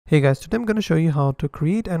Hey guys, today I'm going to show you how to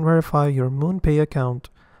create and verify your MoonPay account.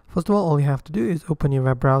 First of all you have to do is open your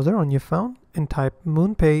web browser on your phone and type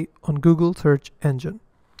MoonPay on Google search engine.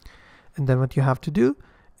 And then what you have to do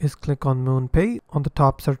is click on MoonPay on the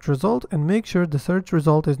top search result and make sure the search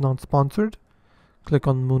result is not sponsored. Click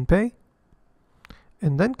on MoonPay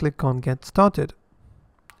and then click on Get Started.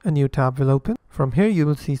 A new tab will open. From here you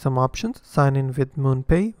will see some options. Sign in with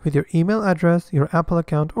MoonPay with your email address, your Apple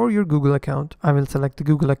account or your Google account. I will select the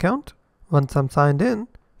Google account. Once I'm signed in,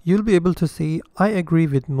 you'll be able to see I agree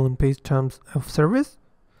with MoonPay's terms of service.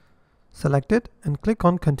 Select it and click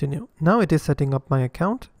on continue. Now it is setting up my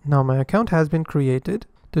account. Now my account has been created.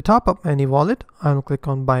 To top up any wallet, I will click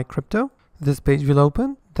on buy crypto. This page will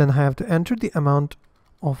open. Then I have to enter the amount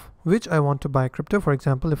of which I want to buy crypto. For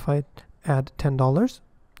example, if I add $10,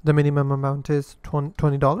 the minimum amount is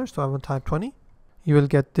 $20, so I will type 20. You will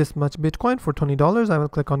get this much Bitcoin for $20. I will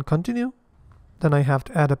click on continue. Then I have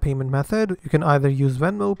to add a payment method. You can either use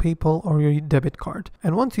Venmo, PayPal or your debit card.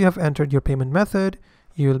 And once you have entered your payment method,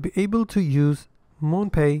 you will be able to use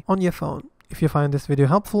MoonPay on your phone. If you find this video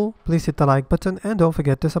helpful, please hit the like button and don't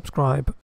forget to subscribe.